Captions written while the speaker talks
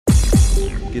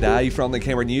G'day from the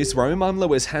Canberra newsroom. I'm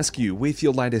Lewis Haskew with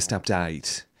your latest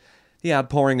update. The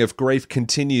outpouring of grief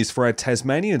continues for a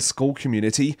Tasmanian school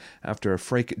community after a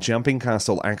freak jumping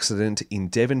castle accident in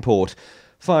Devonport.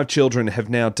 5 children have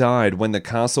now died when the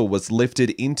castle was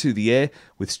lifted into the air,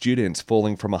 with students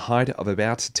falling from a height of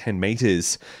about 10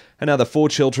 metres. Another 4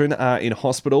 children are in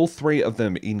hospital, 3 of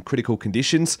them in critical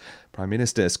conditions. Prime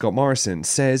Minister Scott Morrison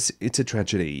says it's a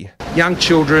tragedy. Young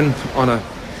children on a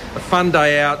fun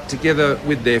day out together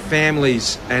with their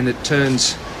families, and it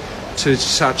turns to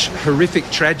such horrific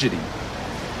tragedy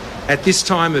at this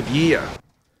time of year.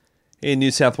 In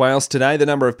New South Wales today, the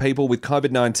number of people with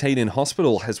COVID-19 in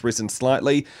hospital has risen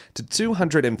slightly to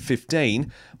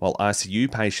 215, while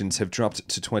ICU patients have dropped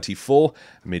to 24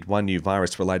 amid one new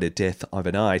virus-related death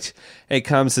overnight. It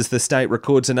comes as the state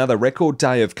records another record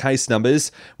day of case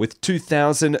numbers, with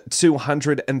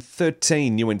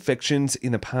 2,213 new infections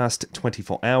in the past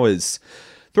 24 hours.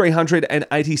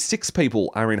 386 people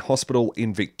are in hospital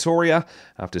in Victoria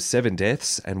after 7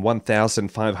 deaths and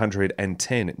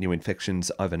 1,510 new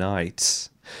infections overnight.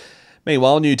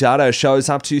 Meanwhile, new data shows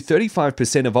up to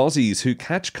 35% of Aussies who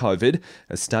catch COVID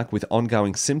are stuck with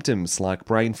ongoing symptoms like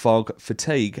brain fog,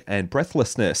 fatigue and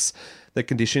breathlessness. The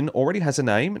condition already has a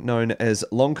name, known as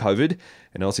long COVID,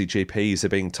 and Aussie GPs are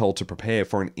being told to prepare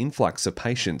for an influx of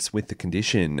patients with the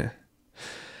condition.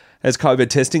 As COVID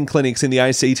testing clinics in the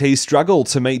ACT struggle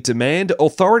to meet demand,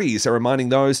 authorities are reminding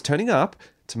those turning up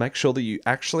to make sure that you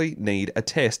actually need a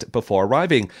test before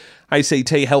arriving.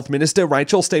 ACT Health Minister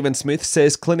Rachel Stephen-Smith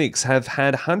says clinics have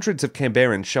had hundreds of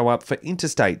Canberrans show up for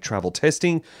interstate travel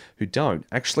testing who don't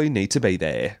actually need to be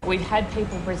there. We've had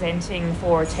people presenting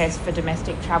for a test for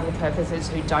domestic travel purposes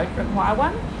who don't require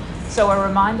one. So a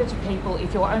reminder to people,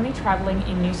 if you're only travelling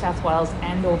in New South Wales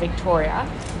and or Victoria,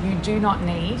 you do not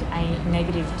need a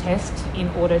negative test in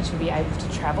order to be able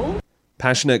to travel.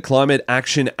 Passionate climate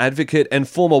action advocate and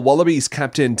former Wallabies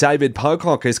captain David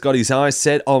Pocock has got his eyes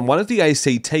set on one of the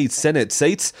ACT Senate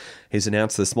seats. He's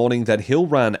announced this morning that he'll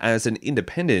run as an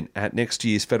independent at next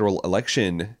year's federal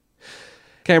election.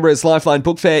 Canberra's Lifeline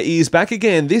Book Fair is back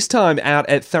again, this time out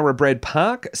at Thoroughbred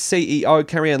Park. CEO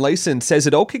Carrie-Anne Leeson says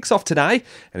it all kicks off today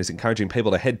and is encouraging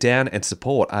people to head down and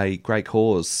support a great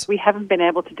cause. We haven't been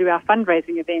able to do our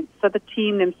fundraising events, so the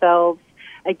team themselves,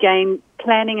 again,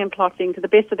 planning and plotting to the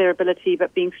best of their ability,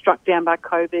 but being struck down by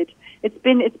COVID. It's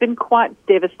been quite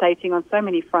devastating on so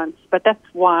many fronts, but that's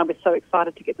why we're so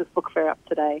excited to get this book fair up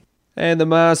today. And the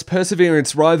Mars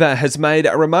Perseverance rover has made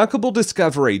a remarkable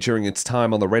discovery during its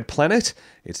time on the Red Planet.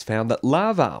 It's found that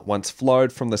lava once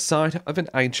flowed from the site of an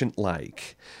ancient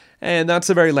lake. And that's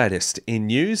the very latest in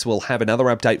news. We'll have another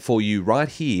update for you right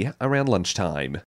here around lunchtime.